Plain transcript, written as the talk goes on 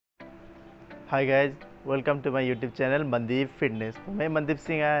Hi guys, welcome to my YouTube channel Mandeep fitness. तो मैं मनदीप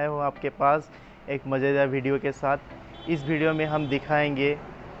सिंह आया हूँ आपके पास एक मज़ेदार वीडियो के साथ। इस वीडियो में हम दिखाएंगे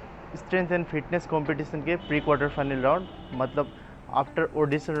स्ट्रेंथ एंड फिटनेस कंपटीशन के प्री क्वार्टर फाइनल राउंड, मतलब आफ्टर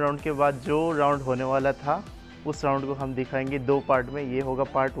ऑडिशन राउंड के बाद जो राउंड होने वाला था उस राउंड को हम दिखाएंगे दो पार्ट में। ये होगा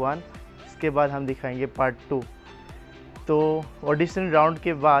पार्ट 1, इसके बाद हम दिखाएंगे पार्ट 2। तो ऑडिशन राउंड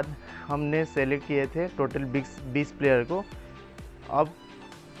के बाद हमने सेलेक्ट किए थे टोटल 20 प्लेयर को। अब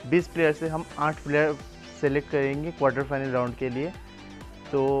 20 प्लेयर से हम 8 प्लेयर सेलेक्ट करेंगे क्वार्टर फाइनल राउंड के लिए।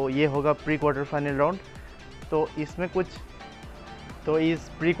 तो ये होगा प्री क्वार्टर फाइनल राउंड। तो इस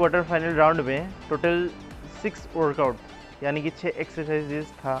प्री क्वार्टर फाइनल राउंड में टोटल 6 वर्कआउट यानी कि 6 एक्सरसाइजेस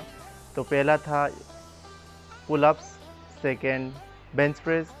था। तो पहला था pullups, second bench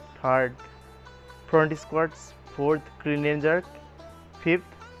press, third front squats, fourth clean and jerk, fifth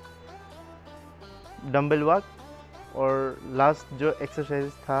dumbbell walk और लास्ट जो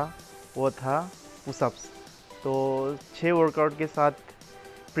एक्सरसाइज था वो था पुशअप्स। तो 6 वर्कआउट के साथ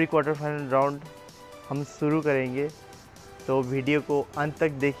प्री क्वार्टर फाइनल राउंड हम शुरू करेंगे। तो वीडियो को अंत तक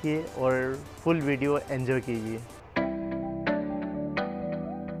देखिए और फुल वीडियो एंजॉय कीजिए।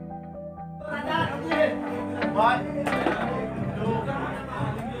 One, 2,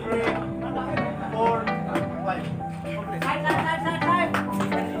 3, 4, 5, 6, 7, 8,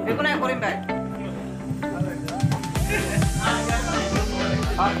 9, 10.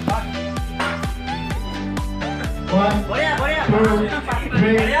 One, 2,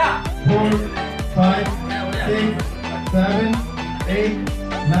 3, 4, 5, 6, 7, 8,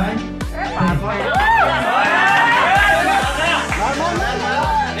 9, 10.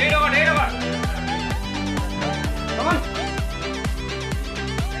 Come on.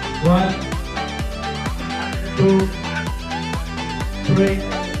 One, 2, 3,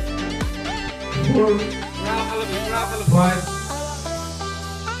 4, 5,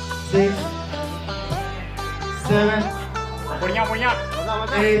 6, 7,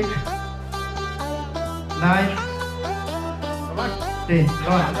 8, 9.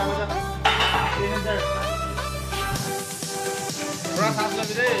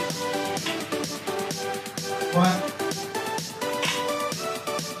 One,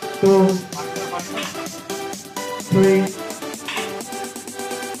 2, 3,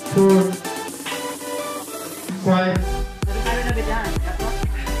 4, 5.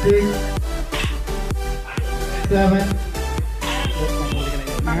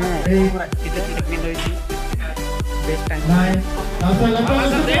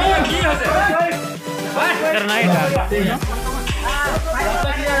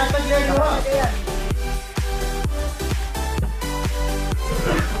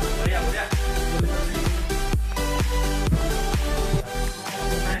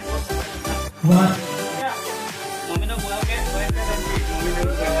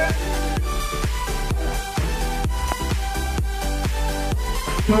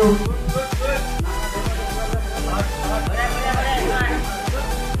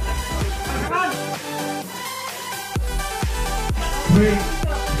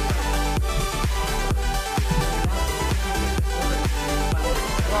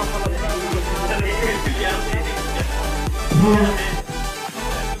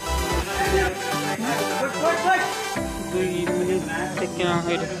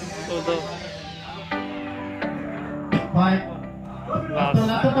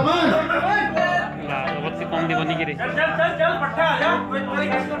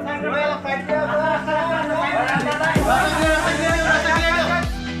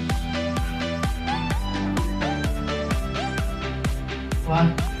 One,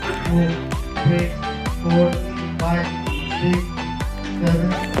 2, 3, 4, 5, 6,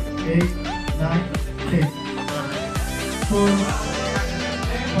 7, 8, 9, 10. 4,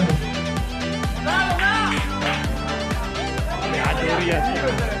 5.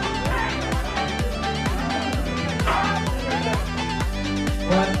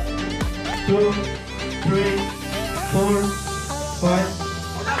 One, 2, 3, 4, 5, 6,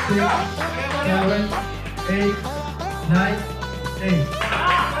 7, 8, 9, 10.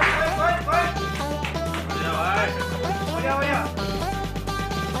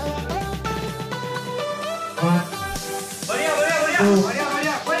 One, 2,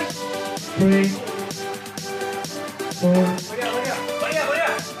 3, 4,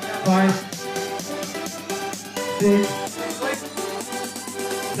 5, 6,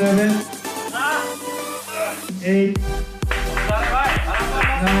 7, 8,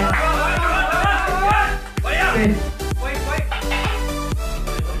 9, 10.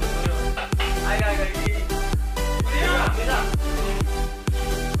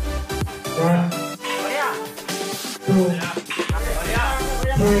 One, 2,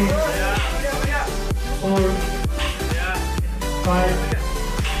 3, 4, 5,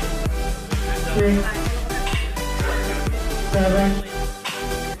 6, 7,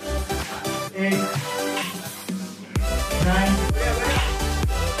 8, 9,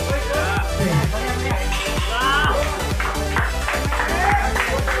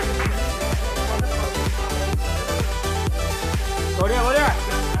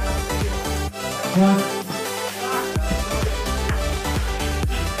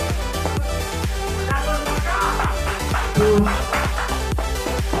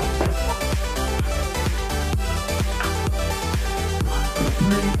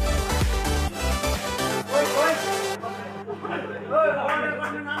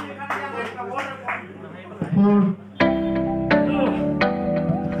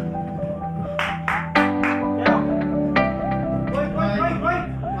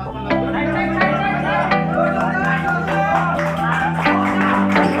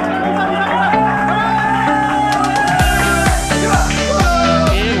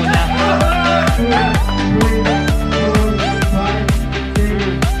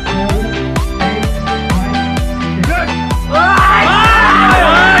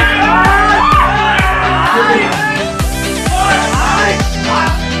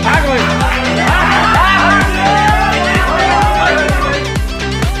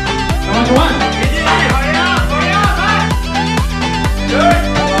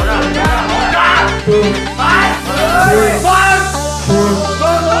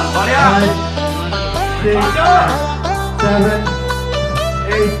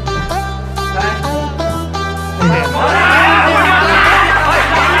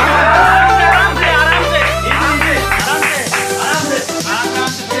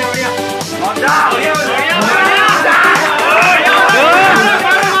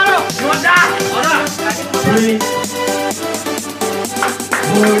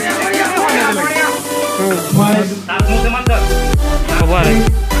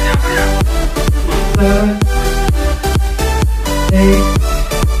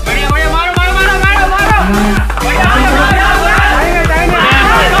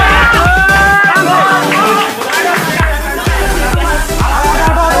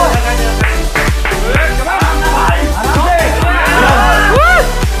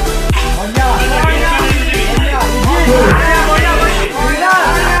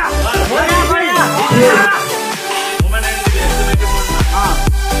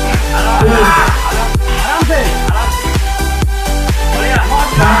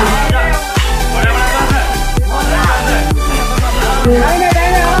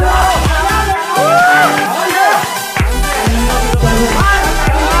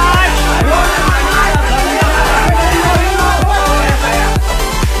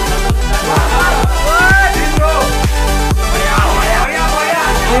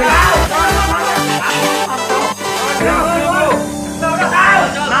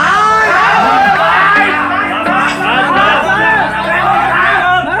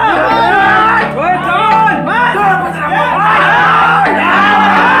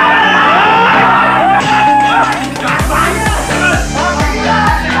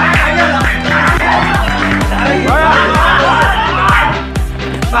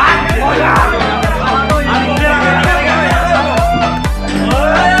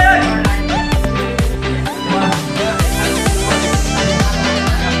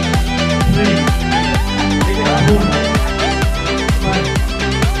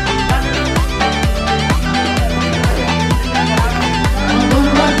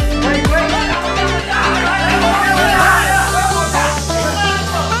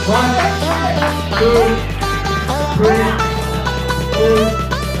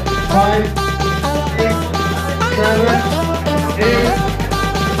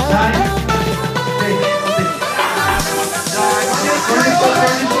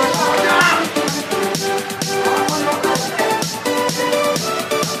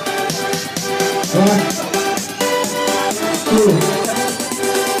 1, 2,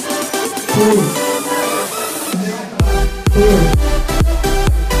 4,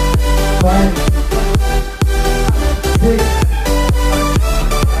 5,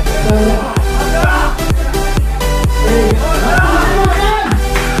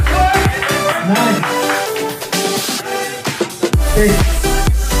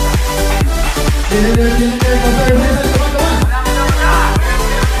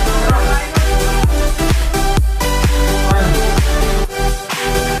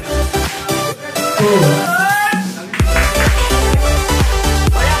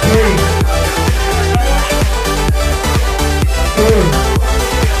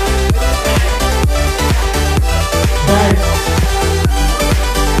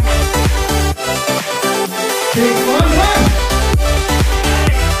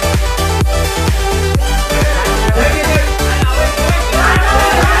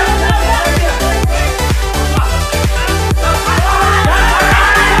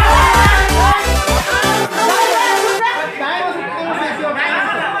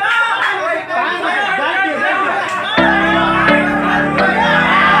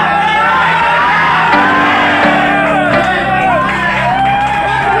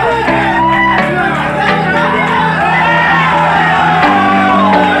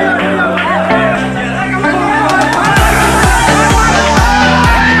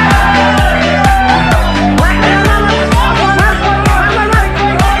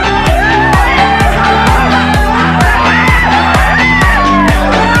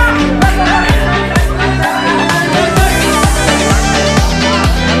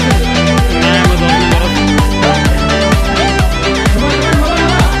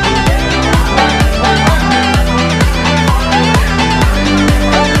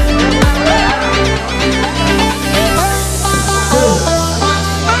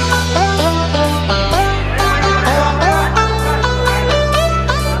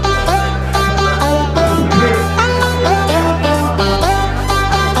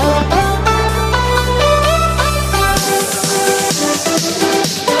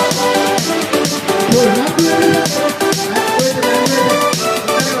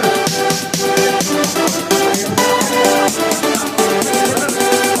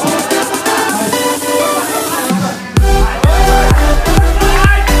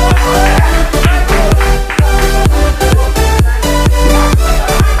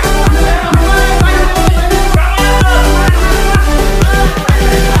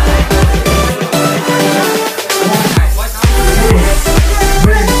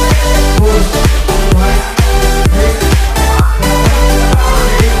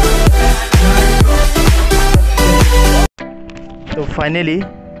 finally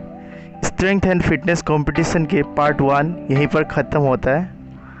strength and fitness competition के पार्ट 1 यहीं पर ख़त्म होता है।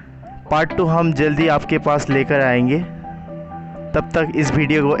 पार्ट 2 हम जल्दी आपके पास लेकर आएंगे। तब तक इस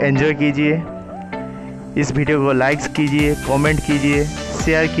वीडियो को एंजॉय कीजिए, इस वीडियो को लाइक्स कीजिए, कमेंट कीजिए,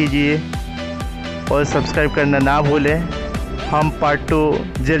 शेयर कीजिए और सब्सक्राइब करना ना भूलें। हम पार्ट 2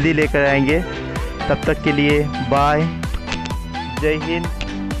 जल्दी लेकर आएंगे। तब तक के लिए बाय। जय हिंद,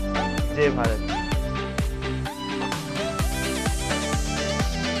 जय भारत।